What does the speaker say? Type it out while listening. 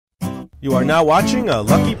You are now watching a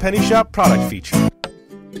Lucky Penny Shop product feature.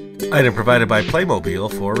 Item provided by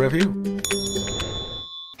Playmobil for review.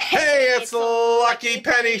 Hey, it's Lucky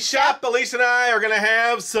Penny Shop. Alyse and I are going to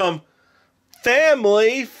have some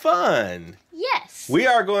family fun. Yes. We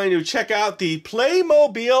are going to check out the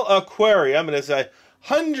Playmobil Aquarium. It is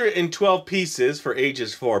 112 pieces for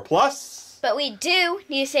ages 4+. But we do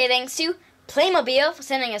need to say thanks to Playmobil for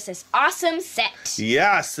sending us this awesome set.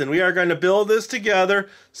 Yes, and we are going to build this together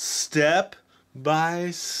step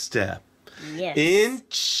by step. Yes.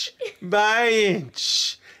 Inch by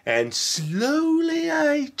inch. And slowly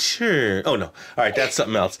I turn. Oh, no. All right, that's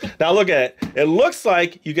something else. Now look at it. It looks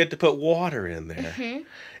like you get to put water in there. Mm-hmm.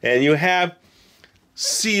 And you have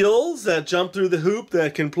seals that jump through the hoop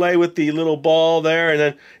that can play with the little ball there. And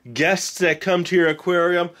then guests that come to your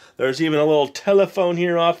aquarium. There's even a little telephone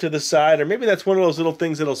here off to the side. Or maybe that's one of those little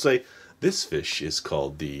things that'll say, this fish is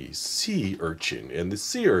called the sea urchin. And the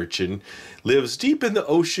sea urchin lives deep in the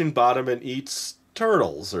ocean bottom and eats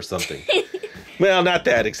turtles or something. Well, not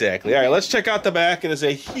that exactly. All right, let's check out the back. It is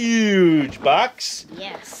a huge box.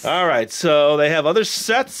 Yes. All right, so they have other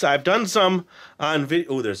sets. I've done some on video.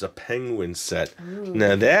 Oh, there's a penguin set. Ooh.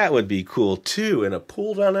 Now, that would be cool, too. And a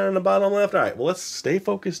pool down there on the bottom left. All right, well, let's stay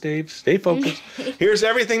focused, Dave. Stay focused. Here's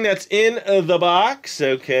everything that's in the box,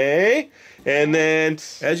 okay? And then,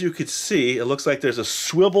 as you could see, it looks like there's a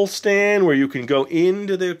swivel stand where you can go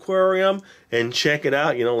into the aquarium and check it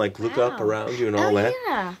out. You know, like look up around you and all that.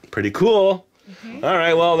 Yeah. Pretty cool. Mm-hmm. All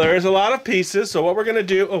right, well, there's a lot of pieces. So what we're going to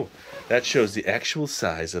do... Oh, that shows the actual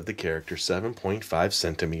size of the character, 7.5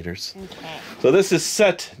 centimeters. Okay. So this is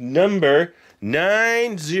set number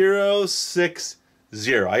 9060.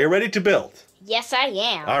 Are you ready to build? Yes, I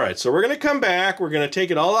am. All right, so we're going to come back. We're going to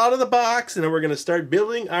take it all out of the box, and then we're going to start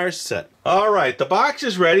building our set. All right, the box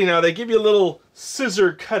is ready. Now, they give you little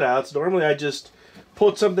scissor cutouts. Normally, I just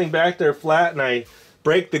put something back there flat, and I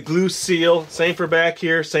break the glue seal. Same for back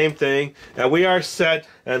here, same thing. And we are set,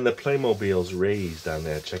 and the Playmobil's raised on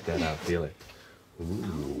that. Check that out. Feel it.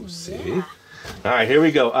 Ooh, see? Yeah. All right, here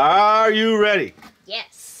we go. Are you ready?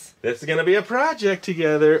 Yes. This is going to be a project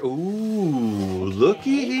together. Ooh,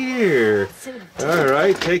 looky here. So all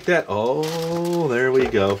right, take that. Oh, there we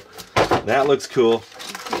go. That looks cool.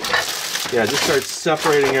 Yeah, just start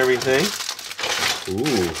separating everything.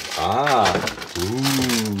 Ooh,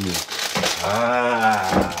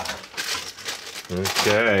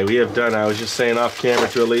 Okay, we have done, I was just saying off camera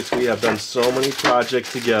to Alyse, we have done so many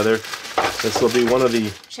projects together. This will be one of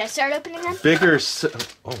the... Should I start opening them? Bigger...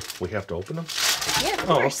 Oh, we have to open them? Yeah, of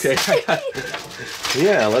course. Okay.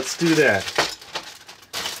 Yeah, let's do that.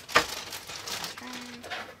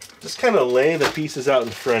 Just kind of lay the pieces out in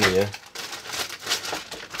front of you.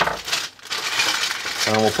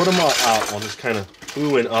 And we'll put them all out. We'll just kind of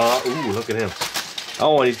ooh and ah. Ooh, look at him.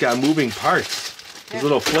 Oh, and he's got moving parts. His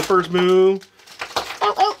little flippers move.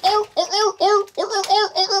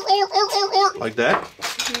 Like that.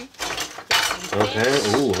 Okay,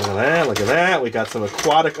 ooh, look at that, look at that. We got some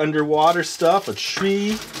aquatic underwater stuff, a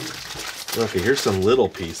tree. Okay, here's some little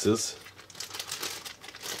pieces.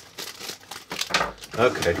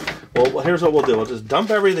 Okay, well, here's what we'll do. We'll just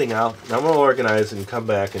dump everything out. Then we'll organize and come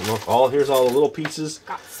back and look. Here's all the little pieces.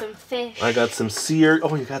 Got some fish. I got some seared.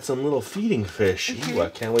 Oh, you got some little feeding fish. Ooh, I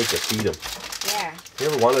can't wait to feed them. Yeah. You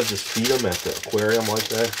ever want to just feed them at the aquarium like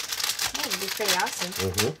that? That would be pretty awesome.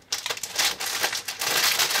 Mm-hmm.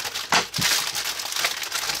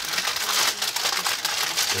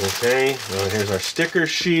 Okay, well, here's our sticker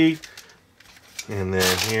sheet. And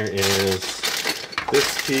then here is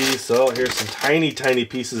this piece. Oh, here's some tiny, tiny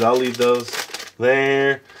pieces. I'll leave those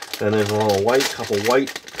there. Then there's a little couple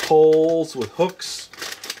white poles with hooks.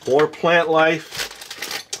 More plant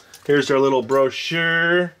life. Here's our little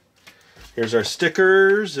brochure. Here's our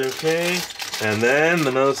stickers, okay. And then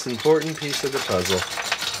the most important piece of the puzzle.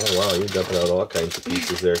 Oh, wow, you're dumping out all kinds of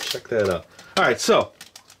pieces there. Check that out. All right, so.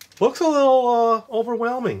 Looks a little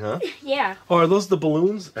overwhelming, huh? Yeah. Oh, are those the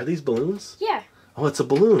balloons? Are these balloons? Yeah. Oh, it's a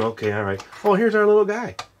balloon. Okay, all right. Oh, here's our little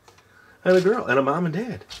guy. And a girl. And a mom and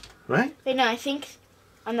dad. Right? Wait, no, I think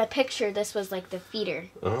on the picture this was like the feeder.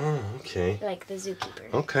 Oh, okay. Like the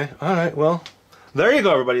zookeeper. Okay, all right. Well, there you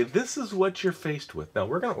go, everybody. This is what you're faced with. Now,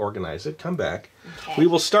 we're going to organize it. Come back. Okay. We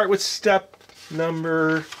will start with step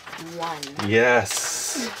number... 1.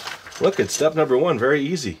 Yes. Look at step number 1. Very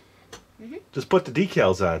easy. Just put the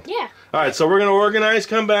decals on. Yeah. All right, so we're going to organize,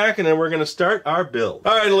 come back, and then we're going to start our build.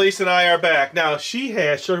 All right, Alyse and I are back. Now, she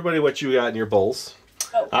has, show everybody what you got in your bowls.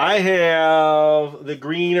 Oh. I have the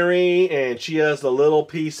greenery, and she has the little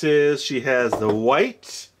pieces. She has the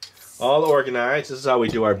white. All organized. This is how we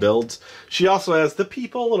do our builds. She also has the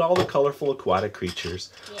people and all the colorful aquatic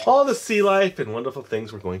creatures. Yes. All the sea life and wonderful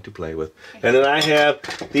things we're going to play with. And then I have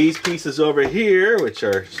these pieces over here, which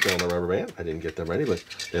are still on the rubber band. I didn't get them ready, but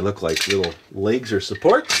they look like little legs or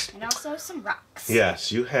supports. And also some rocks.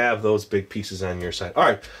 Yes, you have those big pieces on your side. All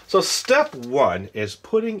right, so step 1 is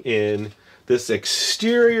putting in this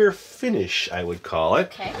exterior finish, I would call it.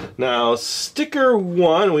 Okay. Now, sticker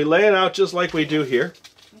 1, we lay it out just like we do here.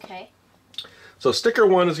 Okay. So sticker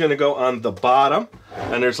 1 is going to go on the bottom,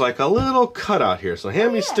 and there's like a little cutout here. So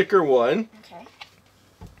hand me sticker 1. Okay.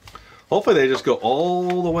 Hopefully they just go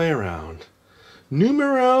all the way around.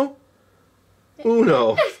 Numero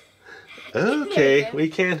uno. Okay, we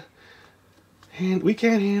can't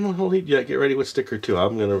handle. Hold it. Yeah, get ready with sticker 2.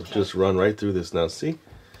 I'm gonna just run right through this now. See,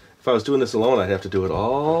 if I was doing this alone, I'd have to do it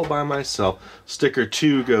all by myself. Sticker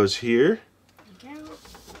 2 goes here.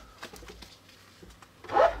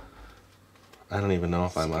 I don't even know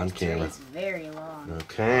if I'm on camera. It's very long.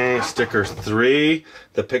 Okay, sticker 3.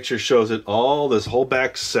 The picture shows it all, this whole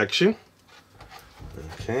back section.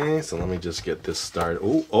 Okay, so let me just get this started.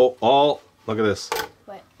 Oh, look at this.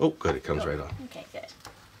 What? Oh, good, it comes right off. Okay, good.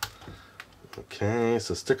 Okay,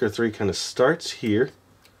 so sticker 3 kind of starts here,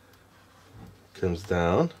 comes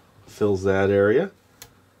down, fills that area.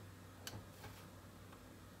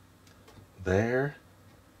 There,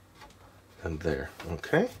 and there,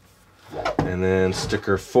 okay. And then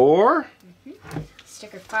sticker 4.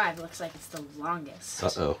 Sticker 5 looks like it's the longest.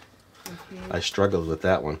 Uh-oh. I struggled with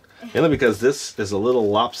that one. Mainly because this is a little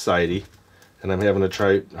lopsided, and I'm having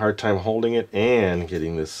a hard time holding it and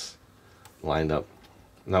getting this lined up.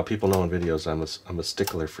 Now people know in videos I'm a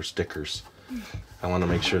stickler for stickers. I want to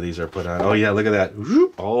make sure these are put on. Oh yeah, look at that.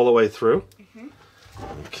 Whoop, all the way through.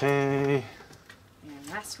 Okay. And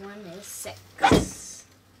last one is 6.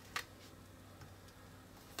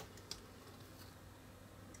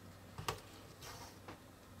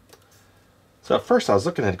 So at first I was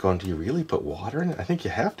looking at it going, do you really put water in it? I think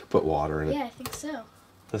you have to put water in it. Yeah, I think so.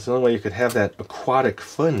 That's the only way you could have that aquatic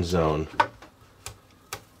fun zone.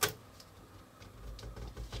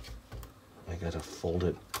 I gotta fold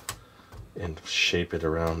it and shape it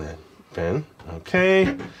around that pen.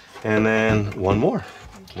 Okay, and then one more.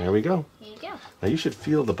 Okay. There we go. Here you go. Now you should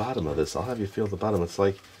feel the bottom of this. I'll have you feel the bottom. It's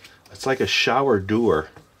like a shower door.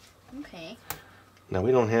 Okay. Now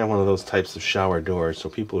we don't have one of those types of shower doors, so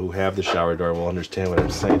people who have the shower door will understand what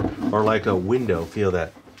I'm saying. Or like a window, feel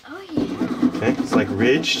that. Oh yeah. Okay, it's like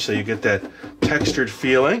ridged, so you get that textured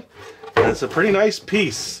feeling. And it's a pretty nice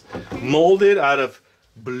piece, molded out of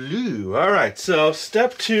blue. All right, so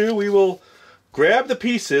step 2, we will grab the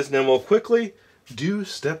pieces, and then we'll quickly do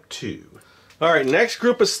step 2. All right, next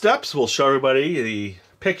group of steps, we'll show everybody the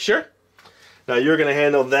picture. Now you're gonna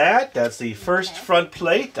handle that. That's the first front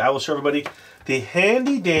plate. I will show everybody the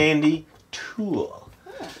handy dandy tool.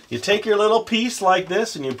 You take your little piece like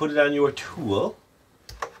this and you put it on your tool,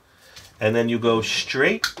 and then you go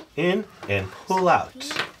straight in and pull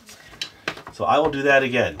out. So I will do that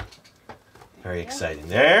again. Very exciting.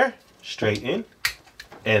 There, straight in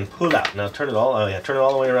and pull out. Now turn it all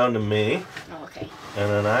the way around to me. Oh, okay.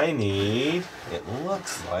 And then I need, it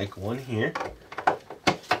looks like one here.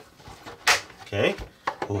 Okay.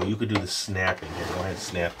 Oh, you could do the snapping here. Go ahead and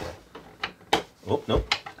snap that. Oh,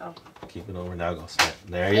 nope. Oh. Keep it over. Now go snap.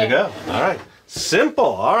 There you go. All right. Simple.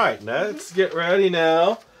 All right. Let's get ready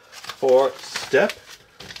now for step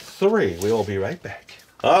 3. We will be right back.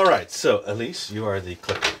 All right. So, Alyse, you are the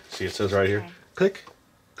clicker. See, it says right here. Okay. Click,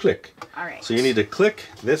 click. All right. So you need to click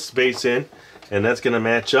this space in, and that's going to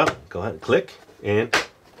match up. Go ahead and click, and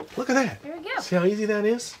look at that. There we go. See how easy that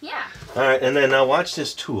is? Yeah. All right. And then now watch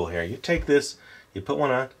this tool here. You take this, you put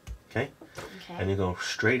one on, okay? Okay. And you go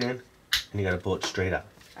straight in, and you got to pull it straight out.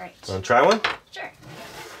 All right. Want to try one? Sure.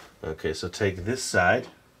 Okay, so take this side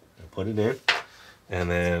and put it in, and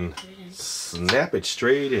then snap it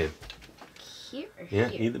straight in. Here or Yeah,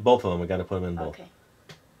 here? both of them. We got to put them in both. Okay.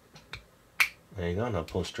 There you go. Now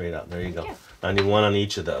pull straight out. There you go. Yeah. I need one on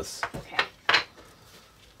each of those. Okay.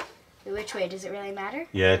 Which way? Does it really matter?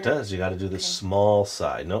 Yeah, it Or- does. You got to do the Okay. small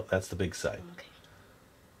side. Nope, that's the big side. Okay.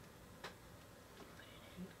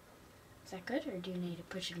 Is that good, or do you need to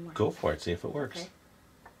push it more? Go for it. See if it works.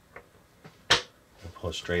 Okay. And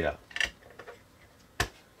pull it straight out.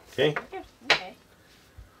 Okay. Yeah. Okay.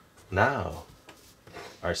 Now,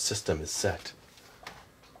 our system is set.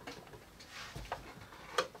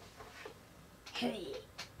 Hey.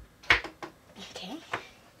 Okay.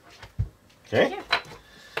 Okay.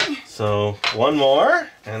 So one more,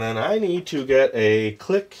 and then I need to get a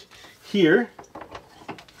click here.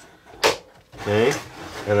 Okay.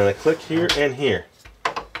 And then a click here and here.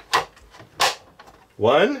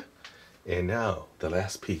 1. And now the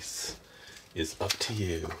last piece is up to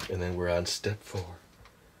you. And then we're on step 4.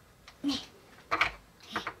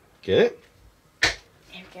 Get it? There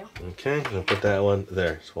we go. Okay, I'm gonna put that one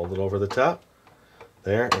there. Just hold it over the top.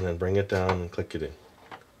 There, and then bring it down and click it in.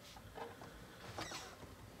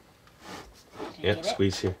 Yeah,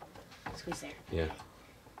 squeeze here. Squeeze there. Yeah.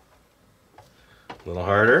 A little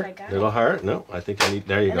harder. Little hard. No, I think I need.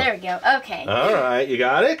 There you go. There we go. Okay. All right, you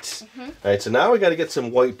got it? All right, so now we got to get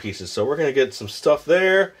some white pieces. So we're going to get some stuff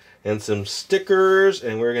there and some stickers,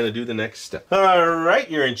 and we're going to do the next step. All right,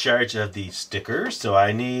 you're in charge of these stickers. So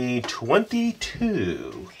I need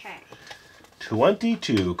 22. Okay.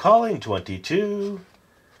 22. Calling 22.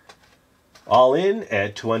 All in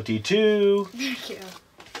at 22. Thank you.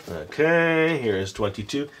 Okay, here is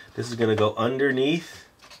 22. This is going to go underneath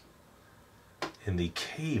in the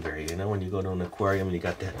cave area. You know when you go to an aquarium and you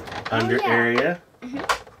got that under area?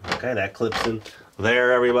 Okay, that clips in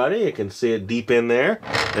there, everybody. You can see it deep in there.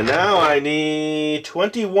 And now I need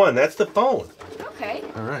 21. That's the phone. Okay.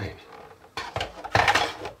 All right.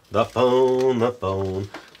 The phone, the phone.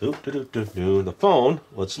 The phone,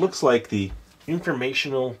 which looks like the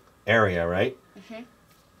informational area, right?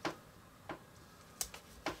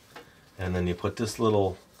 And then you put this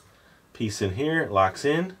little piece in here, it locks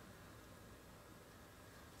in.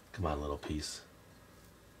 Come on, little piece.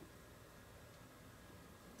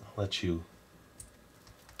 I'll let you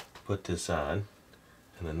put this on.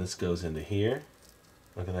 And then this goes into here.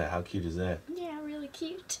 Look at that, how cute is that? Yeah, really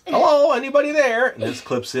cute. Hello, anybody there? And this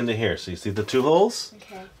clips into here. So you see the 2 holes?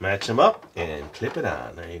 Okay. Match them up and clip it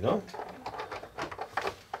on. There you go.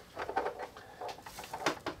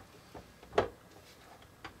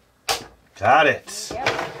 Got it. Yep.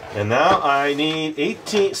 And now I need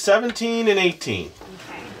 18, 17 and 18. Okay.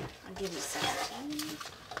 I'll give you 17.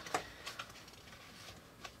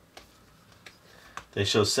 They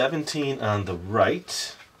show 17 on the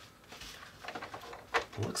right.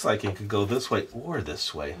 It looks like it could go this way or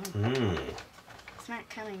this way. It's not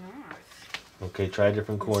coming off. Okay, try a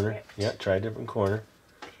different corner. ripped. Yeah, try a different corner.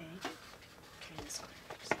 Okay. Try this one.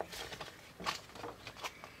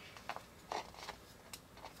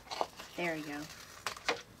 There we go.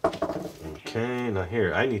 Okay, now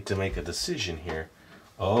here, I need to make a decision here.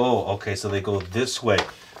 Oh, okay, so they go this way.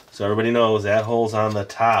 So everybody knows that hole's on the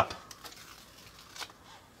top.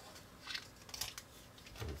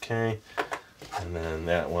 Okay, and then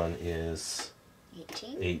that one is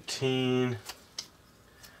 18.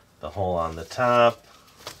 The hole on the top.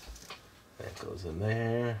 That goes in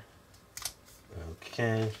there.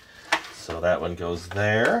 Okay, so that one goes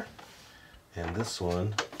there. And this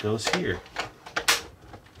one goes here.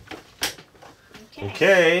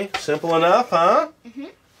 Okay, simple enough, huh?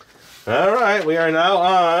 All right, we are now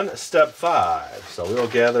on step 5. So we'll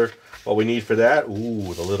gather what we need for that.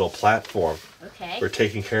 Ooh, the little platform. Okay. We're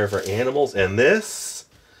taking care of our animals. And this,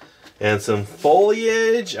 and some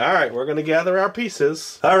foliage. All right, we're going to gather our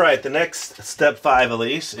pieces. All right, the next step 5,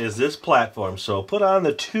 Alyse, is this platform. So put on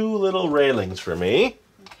the 2 little railings for me.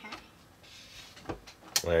 Okay.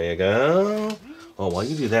 There you go. Oh, while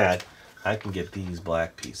you do that, I can get these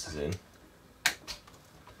black pieces in.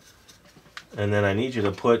 And then I need you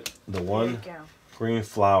to put the one green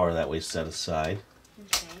flower that we set aside.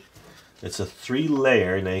 Okay. It's a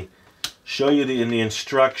 3-layer, and they show you in the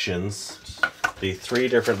instructions the 3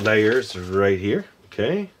 different layers right here.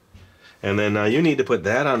 Okay. And then now you need to put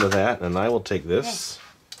that onto that, and I will take this.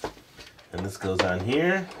 And this goes on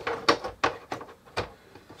here.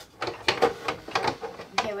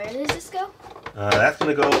 Okay, where does this go? That's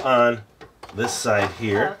going to go on this side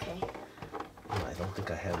here. Oh, okay. I don't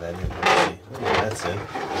think I have that in. Let's see. Oh, yeah, that's in.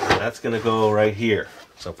 That's going to go right here.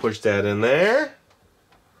 So push that in there.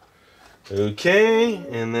 Okay,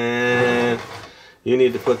 and then you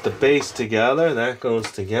need to put the base together. That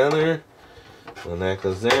goes together. And that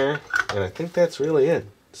goes there. And I think that's really it.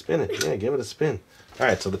 Spin it. Yeah, give it a spin. All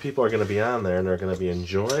right, so the people are going to be on there, and they're going to be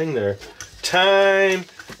enjoying their time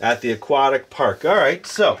at the aquatic park. All right,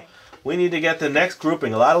 so we need to get the next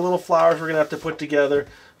grouping. A lot of little flowers we're going to have to put together.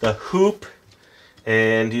 The hoop.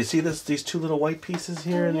 And do you see these 2 little white pieces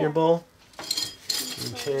here in your bowl?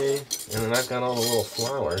 Okay, and then I've got all the little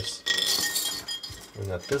flowers. We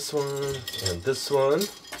got this one, and this one,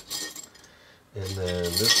 and then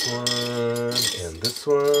this one, and this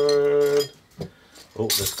one. Oh,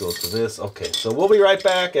 this goes to this. Okay, so we'll be right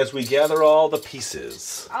back as we gather all the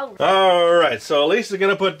pieces. All right, so Alyse is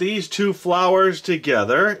going to put these 2 flowers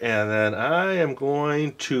together, and then I am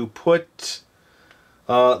going to put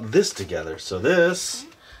this together. So this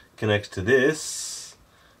connects to this.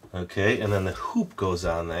 Okay, and then the hoop goes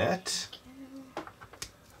on that.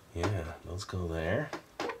 Yeah, those go there.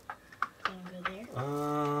 Go there.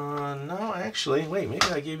 No, actually, wait, maybe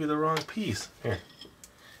I gave you the wrong piece. Here.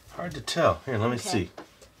 Hard to tell. Here, let me see.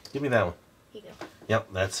 Give me that one. Here you go. Yep,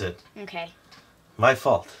 that's it. Okay. My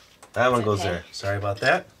fault. That one goes okay. there. Sorry about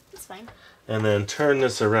that. It's fine. And then turn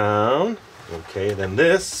this around. Okay, then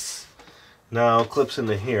this now clips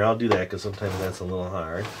into here. I'll do that because sometimes that's a little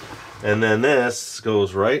hard. And then this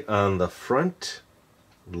goes right on the front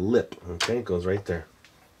lip. Okay, it goes right there.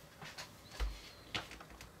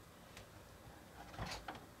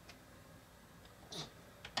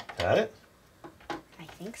 Got it? I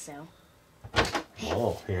think so.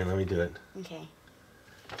 Oh, here, let me do it. Okay.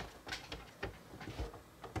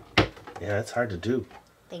 Yeah, it's hard to do.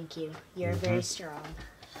 Thank you. You're very strong.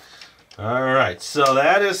 All right, so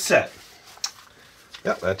that is set.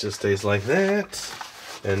 Yep, that just stays like that.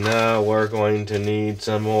 And now we're going to need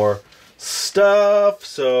some more stuff.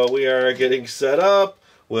 So we are getting set up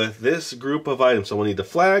with this group of items. So we'll need the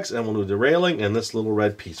flags, and we'll need the railing, and this little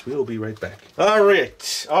red piece. We will be right back. All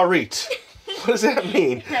right. All right. What does that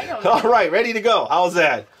mean? I don't know. All right, ready to go. How's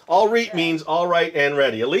that? All right means all right and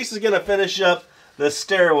ready. Alyse is going to finish up the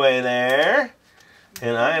stairway there.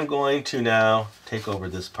 And I am going to now take over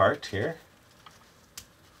this part here.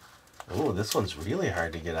 Oh, this one's really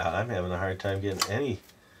hard to get out. I'm having a hard time getting any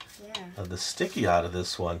of the sticky out of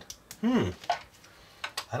this one. I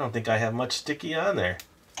don't think I have much sticky on there.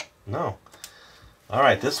 No. All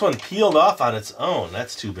right, this one peeled off on its own.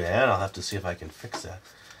 That's too bad. I'll have to see if I can fix that.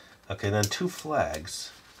 Okay, then 2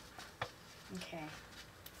 flags. Okay.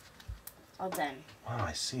 All done. Wow,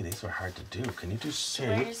 I see. These are hard to do. Can you do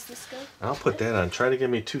Where does this go? I'll put that on. Try to give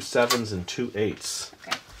me 2 7s and 2 8s.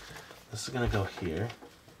 Okay. This is going to go here.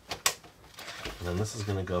 And then this is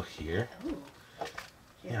going to go here. Ooh.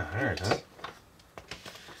 Yeah, hard, huh?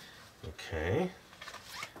 Okay.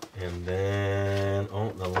 And then,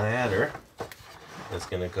 oh, the ladder is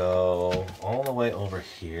going to go all the way over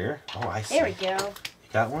here. Oh, I see. There we go.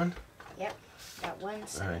 You got one? Yep. Got one.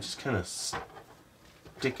 All right, just kind of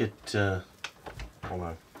stick it, hold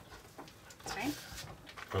on. That's fine.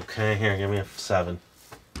 Okay, here, give me a 7.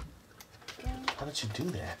 Go. How did you do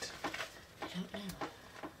that? I don't know.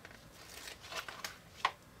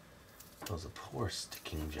 That was a poor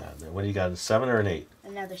sticking job there. What do you got, a 7 or an 8?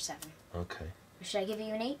 Another 7. Okay. Should I give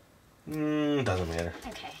you an 8? Doesn't matter.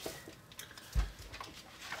 Okay.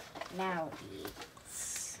 Now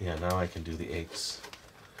 8s. Yeah, now I can do the 8s.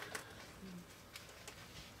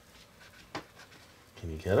 Can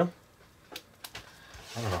you get them?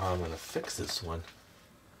 I don't know how I'm going to fix this one.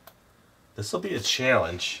 This will be a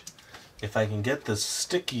challenge. If I can get this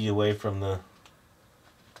sticky away from the...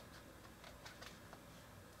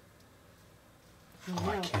 Oh,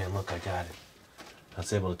 I can. Look, I got it. I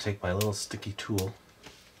was able to take my little sticky tool.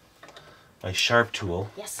 My sharp tool.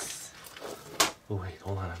 Yes. Oh, wait.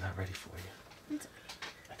 Hold on. I'm not ready for you. It's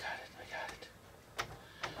I got it.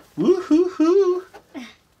 Woo-hoo-hoo. okay.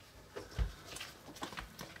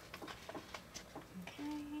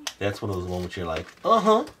 That's one of those moments you're like,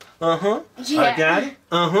 uh-huh. Yeah. I got it.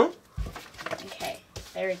 Okay.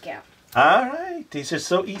 There we go. All right. These are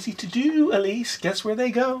so easy to do, Alyse. Guess where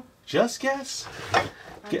they go? Just guess.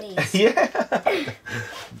 These. Yeah.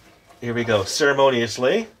 Here we go.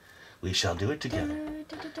 Ceremoniously, we shall do it together.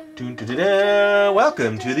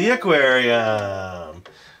 Welcome to the aquarium.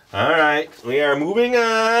 All right. We are moving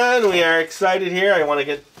on. We are excited here. I want to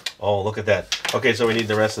get... Oh, look at that. Okay, so we need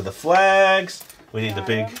the rest of the flags. We need the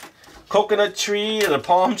big coconut tree and a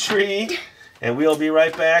palm tree. And we'll be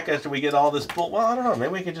right back after we get all this... Well, I don't know.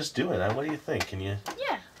 Maybe we can just do it. What do you think? Can you...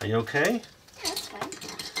 Yeah. Are you okay? Yeah, that's fine.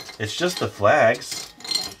 It's just the flags.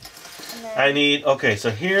 Okay. I need... Okay,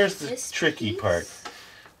 so here's the This tricky piece? part.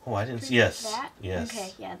 Oh, I didn't... Yes. That? Yes.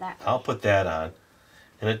 Okay, yeah, that. I'll put that on.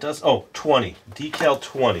 And it does... Oh, 20. Decal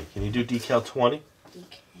 20. Can you do decal 20?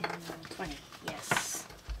 Decal 20, yes.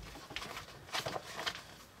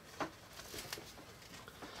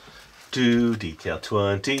 Do decal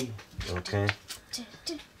 20. Okay.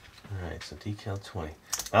 Alright, so decal 20.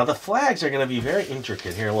 Now the flags are going to be very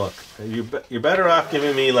intricate. Here, look. You're better off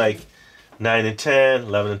giving me like 9 and 10,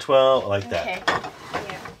 11 and 12, like that. Okay.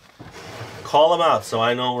 Yeah. Call them out so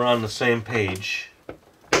I know we're on the same page.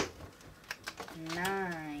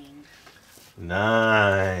 9.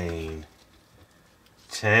 9.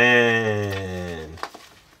 10.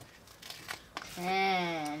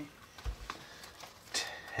 10.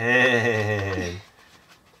 10.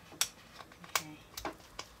 Okay.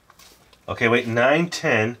 Okay, wait, 9,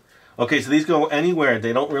 10. Okay, so these go anywhere.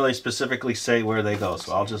 They don't really specifically say where they go,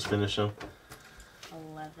 so I'll just finish them.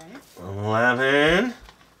 11. 11.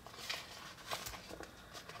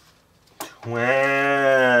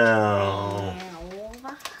 Wow.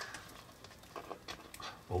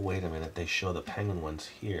 Oh, wait a minute. They show the penguin ones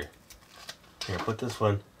here. Here, put this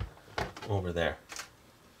one over there.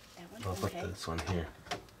 That one? I'll put Okay. this one here.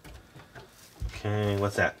 Okay,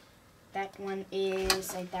 what's that? That one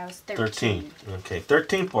is, like, that was 13. Okay,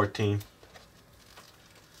 13, 14.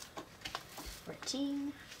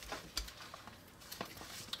 14.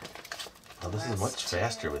 Oh, this is much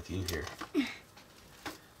faster with you here.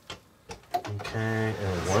 Okay,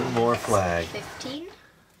 and one more flag. 15.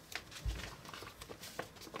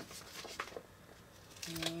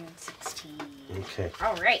 And 16. Okay.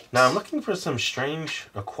 All right. Now I'm looking for some strange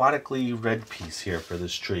aquatically red piece here for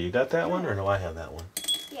this tree. You got that one, or do I have that one?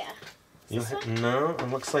 Yeah. You no, it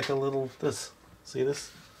looks like a little this. See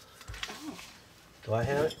this? Oh, Do I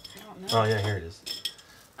have it? I don't know. Oh yeah, here it is.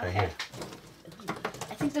 Right Okay. here.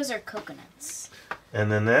 I think those are coconuts.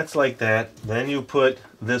 And then that's like that. Then you put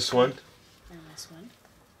this one. And this one.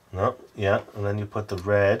 No, yeah, and then you put the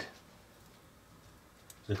red.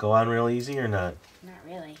 Does it go on real easy or not? Not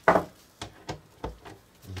really.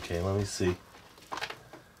 Okay, let me see.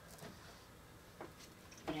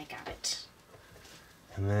 But I got it.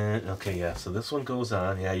 And then, okay, yeah, so this one goes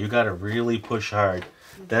on. Yeah, you got to really push hard.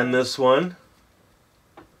 Then this one.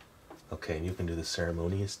 Okay, and you can do the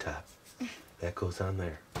ceremonious top. That goes on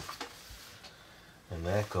there. And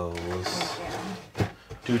that goes...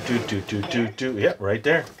 Do. Yep, right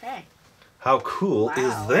there. Okay. How cool Wow.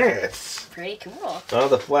 is that? Pretty cool. Oh,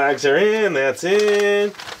 the flags are in. That's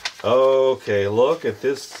in. Okay, look at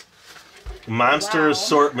this monster Wow.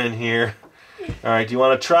 assortment here. All right, do you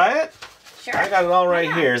want to try it? Sure. I got it all right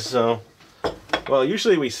Why not? here, so... Well,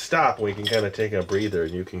 usually we stop and we can kind of take a breather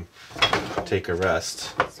and you can take a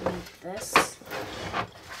rest. So we need this.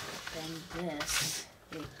 Then this.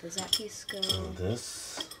 Wait, does that piece go... And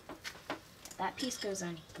this. That piece goes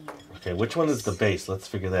on here. Okay, which one is the base? Let's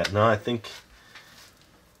figure that. No, I think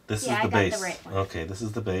this Yeah, is I the got the base. right one. Okay, this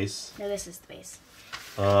is the base. No, this is the base.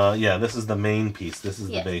 Yeah, this is the main piece. This is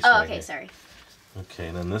Yes. the base Oh, right okay, here. sorry. Okay,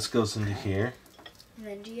 and then this goes into here. And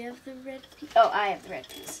then do you have the red piece? Oh, I have the red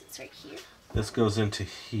piece. It's right here. This goes into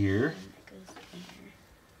here. And that goes there.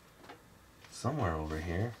 Somewhere over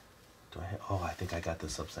here. Do I have... Oh, I think I got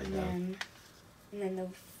this upside And down. then the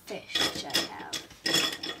fish, which I have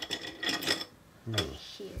Hmm,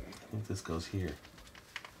 here. I think this goes here.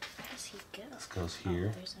 Where does he go? This goes Oh,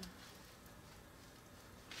 here. there's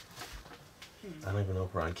a... I don't even know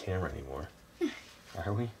if we're on camera anymore.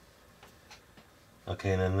 Are we?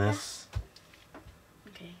 Okay, and then this.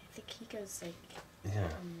 Okay, I think he goes like Yeah.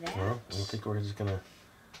 that. Well, I think we're just gonna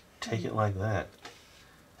take it like that,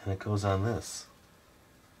 and it goes on this.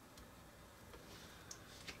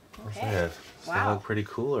 How's Okay. that? Does that Wow. look pretty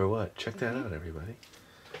cool or what? Check that out, everybody.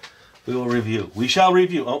 We will review. We shall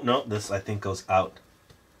review. Oh no, this I think goes out.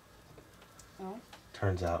 Oh.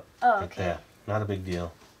 Turns out. Oh, Like okay. that. Not a big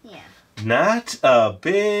deal. Yeah. Not a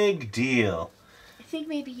big deal. I think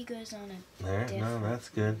maybe he goes on a There. different No, that's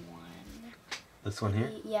good. one. This one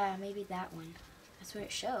here. Yeah, maybe that one. That's what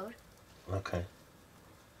it showed. Okay.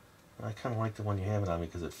 I kind of like the one you have it on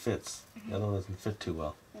because it fits. The other one doesn't fit too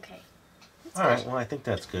well. Okay. That's All right, good. well, I think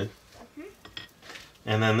that's good.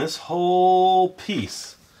 And then this whole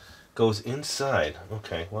piece goes inside.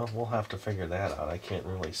 Okay, well, we'll have to figure that out. I can't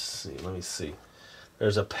really see. Let me see.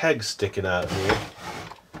 There's a peg sticking out here.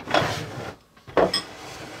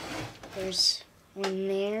 There's one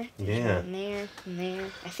there. There's Yeah. one there. And there.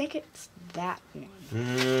 I think it's that one.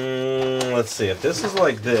 Let's see. If this is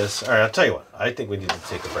like this... All right, I'll tell you what. I think we need to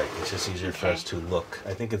take a break. It's just easier for Okay. us to look.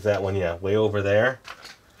 I think it's that one, yeah, way over there.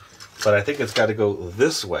 But I think it's got to go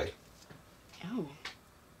this way. Oh.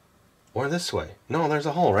 Or this way. No, there's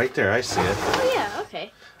a hole right there. I see it. Oh, yeah,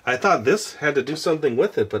 okay. I thought this had to do something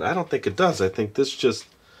with it, but I don't think it does. I think this just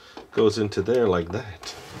goes into there like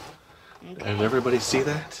that. Okay. And everybody see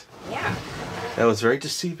that? Yeah. That was very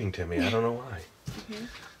deceiving to me. I don't know why.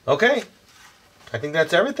 Okay. I think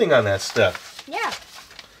that's everything on that stuff. Yeah.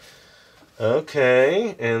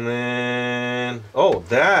 Okay. And then... Oh,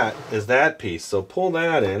 that is that piece. So pull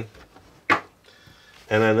that in.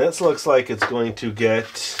 And then this looks like it's going to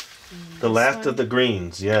get the last one. of the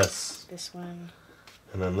greens. Yes. This one.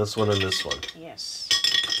 And then this one and this one. Yes.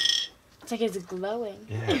 It's like it's glowing.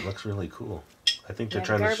 Yeah, it looks really cool. I think they're Yeah,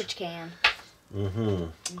 trying to... garbage can.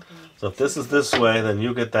 Mm-hmm. Okay. So if this is this way, then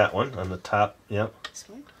you get that one on the top. Yep. This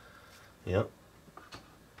one. Yep.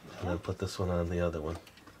 And then put this one on the other one.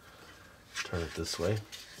 Turn it this way.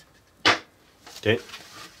 Okay.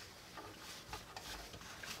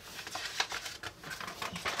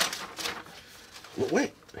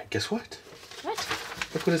 Wait, guess what? What?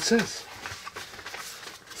 Look what it says.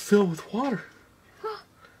 fill with water.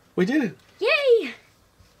 We did it. Yay!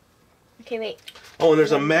 Okay, wait. Oh, and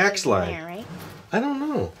there's a max There, line. right? I don't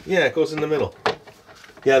know. Yeah, it goes in the middle.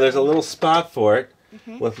 Yeah, there's a little spot for it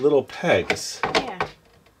with little pegs. Yeah.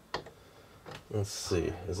 Let's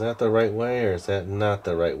see. Is that the right way or is that not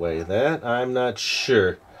the right way? That I'm not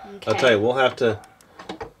sure. Okay. I'll tell you, we'll have to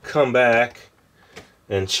come back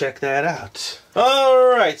and check that out. All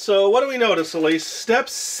right, so what do we notice, Alyse? Step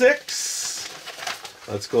 6.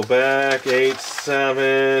 Let's go back. 8,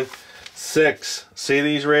 7, 6. See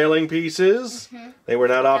these railing pieces? They were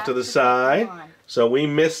not off to the side, so we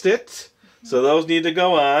missed it. So those need to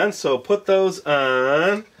go on. So put those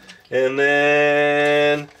on, and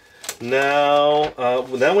then now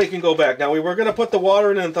then we can go back. Now we were going to put the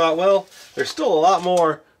water in and thought, well, there's still a lot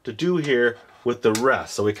more to do here with the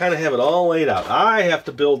rest. So we kind of have it all laid out. I have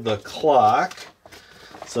to build the clock.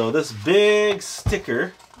 So this big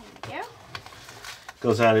sticker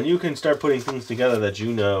goes on, and you can start putting things together that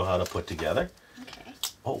you know how to put together. Okay.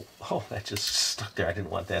 Oh, that just stuck there. I didn't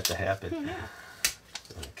want that to happen. Oh, no.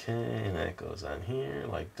 Okay, and that goes on here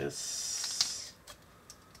like this.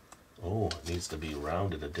 Oh, it needs to be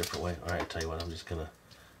rounded a different way. All right, tell you what, I'm just gonna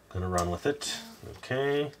run with it.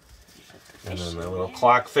 Okay, and then the little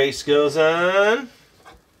clock face goes on.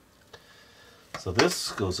 So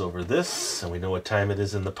this goes over this, and we know what time it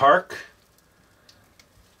is in the park.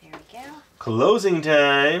 There we go. Closing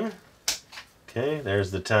time. Okay, there's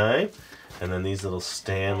the time. And then these little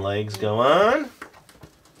stand legs go on.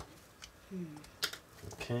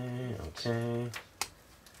 Okay.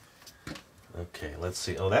 Okay, let's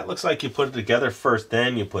see. Oh, that looks like you put it together first,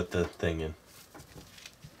 then you put the thing in.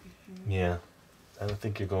 Yeah. I don't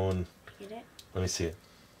think you're going... Get it? Let me see it.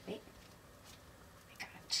 Wait. I got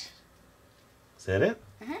it. Is that it?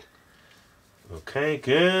 Uh-huh. Okay,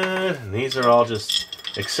 good. And these are all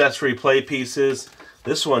just accessory play pieces.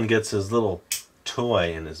 This one gets his little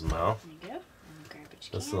toy in his mouth. There you go. And grab what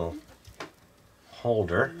you This can. little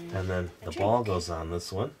holder, and then the ball goes on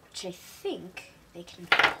this one. Which I think they can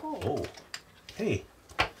hold. Oh, hey,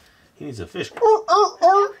 he needs a fish. His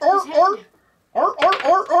head.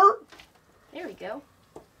 There we go.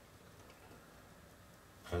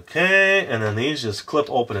 Okay, and then these just clip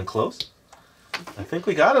open and close. I think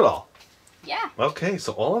we got it all. Yeah. Okay,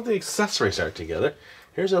 so all of the accessories are together.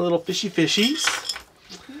 Here's our little fishies.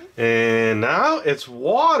 And now it's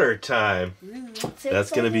water time.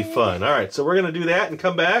 That's going to be fun. All right, so we're going to do that and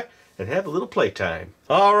come back and have a little playtime.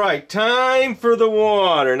 All right, time for the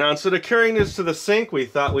water. Now, instead of carrying this to the sink, we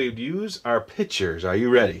thought we'd use our pitchers. Are you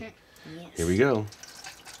ready? Yes. Here we go.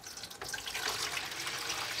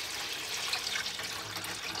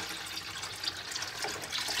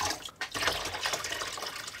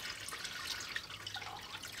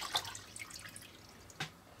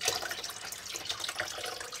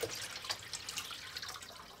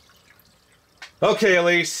 Okay,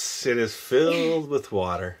 Alyse, it is filled with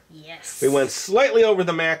water. Yes. We went slightly over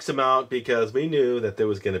the max amount because we knew that there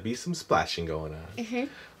was going to be some splashing going on.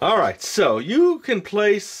 All right, so you can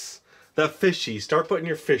place the fishies. Start putting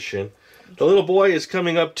your fish in. The little boy is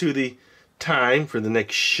coming up to the time for the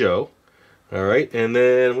next show. All right, and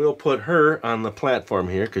then we'll put her on the platform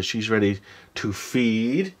here because she's ready to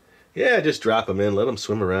feed. Yeah, just drop him in, let him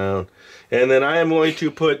swim around. And then I am going to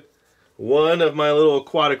put one of my little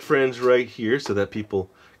aquatic friends right here so that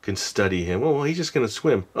people can study him. Oh, well, he's just going to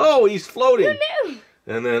swim. Oh, he's floating. Oh, no.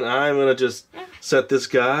 And then I'm going to just set this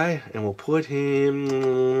guy and we'll put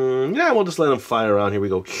him... Yeah, we'll just let him fly around. Here we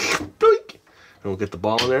go. Boink. And we'll get the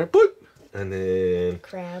ball in there. Boink. And then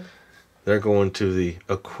Crab. they're going to the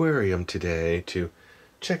aquarium today to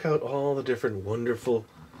check out all the different wonderful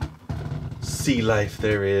sea life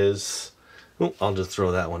there is. Oh, I'll just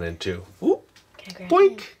throw that one in too. Ooh. Can I grab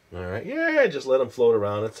Boink. him? All right, yeah, just let him float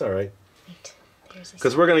around. It's all right. Wait. There's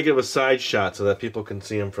Because we're going to give a side shot so that people can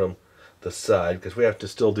see him from the side. Because we have to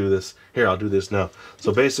still do this. Here, I'll do this now.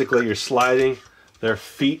 So basically, you're sliding their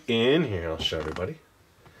feet in. Here, I'll show everybody.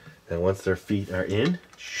 And once their feet are in,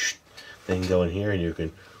 they can go in here and you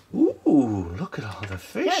can... Ooh, look at all the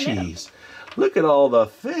fishies. Look at all the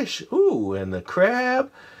fish. Ooh, and the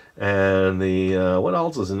crab. And the... what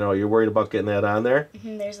else is in there? You're worried about getting that on there?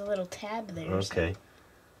 There's a little tab there. Okay.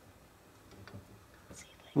 So.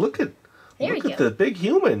 Look at There look we at go. the big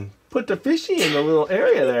human. Put the fishy in the little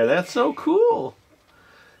area there. That's so cool.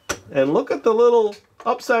 And look at the little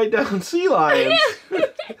upside down sea lions.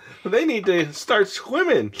 They need to start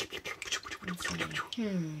swimming.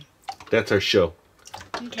 That's our show.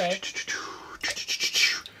 Okay.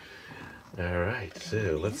 All right.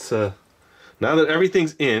 So let's now that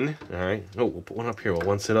everything's in, all right. Oh, we'll put one up here. We'll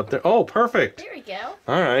one sit up there. Oh, perfect. There we go.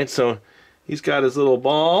 All right. So He's got his little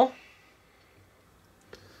ball.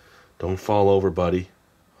 Don't fall over, buddy.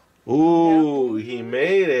 Ooh, he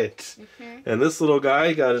made it. And this little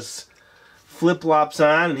guy got his flip-flops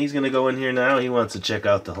on, and he's going to go in here now. He wants to check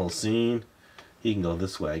out the whole scene. He can go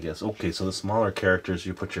this way, I guess. Okay, so the smaller characters,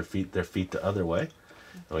 you put their feet the other way.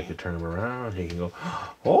 And we can turn them around. He can go,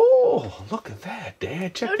 oh, look at that,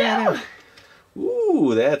 Dad. Check that out.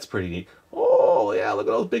 Ooh, that's pretty neat. Oh, yeah, look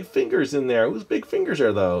at those big fingers in there. Whose big fingers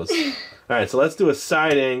are those? All right, so let's do a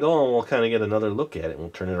side angle, and we'll kind of get another look at it. We'll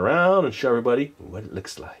turn it around and show everybody what it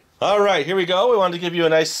looks like. All right, here we go. We wanted to give you a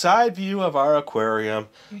nice side view of our aquarium.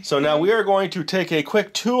 So now we are going to take a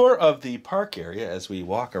quick tour of the park area as we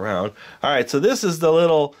walk around. All right, so this is the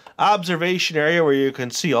little observation area where you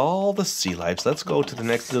can see all the sea life. Let's go to the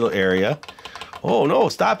next little area. Oh, no,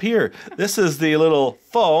 stop here. This is the little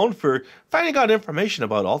phone for finding out information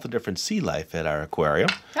about all the different sea life at our aquarium.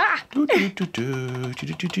 Oh,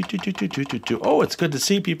 it's good to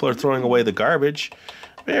see people are throwing away the garbage.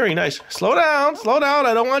 Very nice. Slow down, slow down.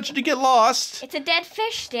 I don't want you to get lost. It's a dead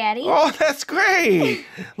fish, Daddy. Oh, that's great.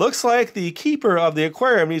 Looks like the keeper of the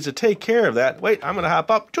aquarium needs to take care of that. Wait, I'm going to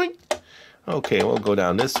hop up. Twink. Okay, we'll go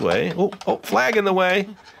down this way. Oh, flag in the way.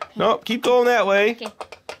 Nope, keep going that way. Okay.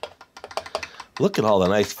 Look at all the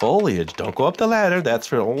nice foliage. Don't go up the ladder.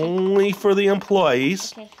 That's only for the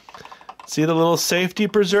employees. Okay. See the little safety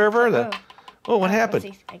preserver? Oh, what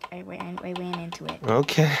happened? I ran into it.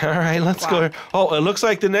 Okay, all right, let's go. Oh, it looks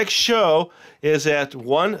like the next show is at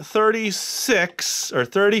 1:36 or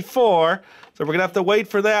 34, so we're going to have to wait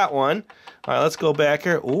for that one. All right, let's go back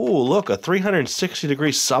here. Ooh, look, a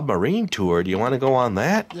 360-degree submarine tour. Do you want to go on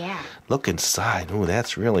that? Yeah. Look inside. Ooh,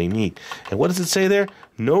 that's really neat. And what does it say there?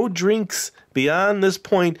 No drinks beyond this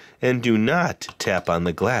point, and do not tap on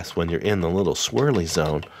the glass when you're in the little swirly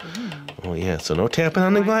zone. Oh, yeah, so no tapping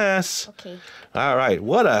on the glass. Okay. All right,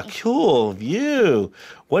 what a cool view.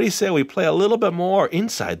 What do you say we play a little bit more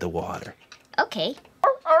inside the water? Okay.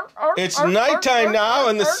 It's nighttime now,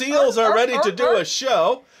 and the seals are ready to do a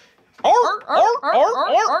show.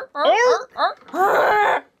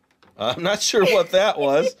 I'm not sure what that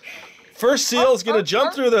was. First seal's going to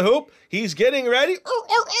jump through the hoop. He's getting ready.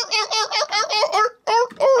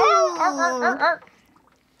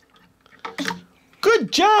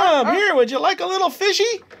 Good job. Here, would you like a little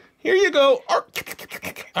fishy? Here you go.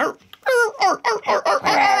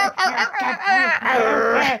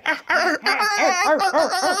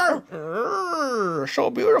 So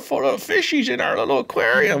beautiful little fishies in our little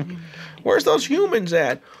aquarium. Where's those humans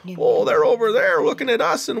at? Oh, they're over there looking at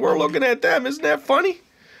us and we're looking at them. Isn't that funny?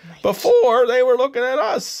 Before, they were looking at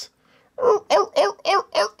us.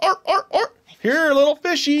 Here, little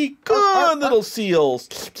fishy. Good little seals.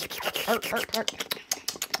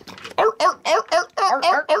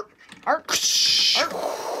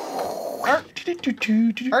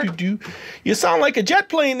 You sound like a jet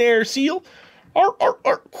plane there, seal.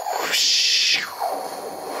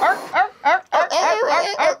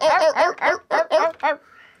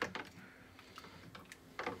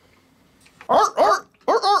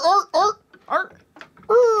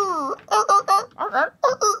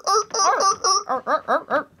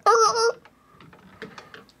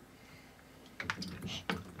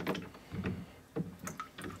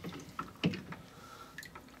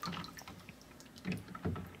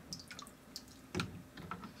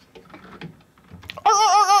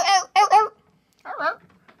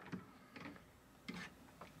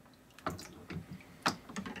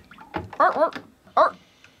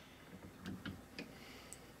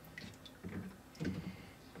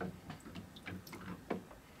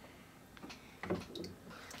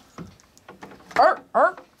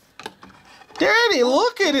 Daddy,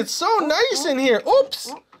 look at it. It's so nice in here.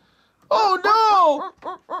 Oops. Oh, no.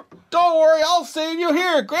 Don't worry. I'll save you.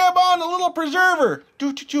 Here, grab on the little preserver.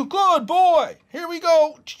 Good boy. Here we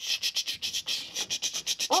go.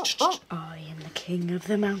 I am the king of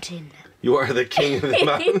the mountain. You are the king of the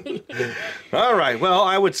mountain. All right. Well,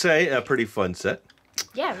 I would say a pretty fun set.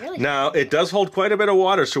 Yeah, really. Now, it does hold quite a bit of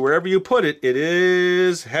water, so wherever you put it, it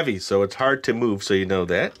is heavy, so it's hard to move, so you know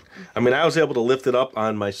that. I mean, I was able to lift it up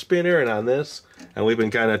on my spinner and on this, and we've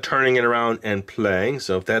been kind of turning it around and playing,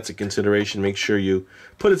 so if that's a consideration, make sure you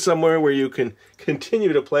put it somewhere where you can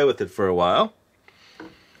continue to play with it for a while.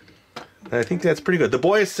 And I think that's pretty good. The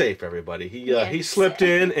boy is safe, everybody. He slipped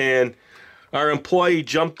in, and our employee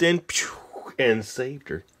jumped in and saved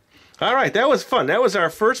her. All right, that was fun. That was our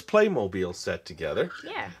first Playmobil set together.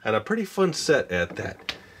 Yeah. And a pretty fun set at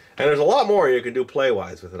that. And there's a lot more you can do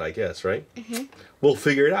play-wise with it, I guess, right? Mm-hmm. We'll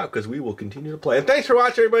figure it out because we will continue to play. And thanks for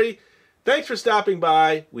watching, everybody. Thanks for stopping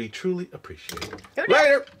by. We truly appreciate it.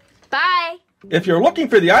 Later. Bye. If you're looking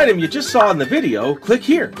for the item you just saw in the video, click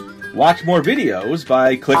here. Watch more videos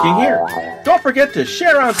by clicking here. Don't forget to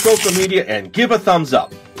share on social media and give a thumbs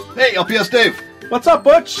up. Hey, LPS-Dave. What's up,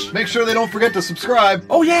 Butch? Make sure they don't forget to subscribe.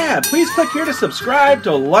 Oh yeah, please click here to subscribe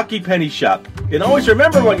to Lucky Penny Shop. And always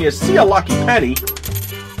remember, when you see a lucky penny,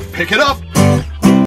 Pick it up.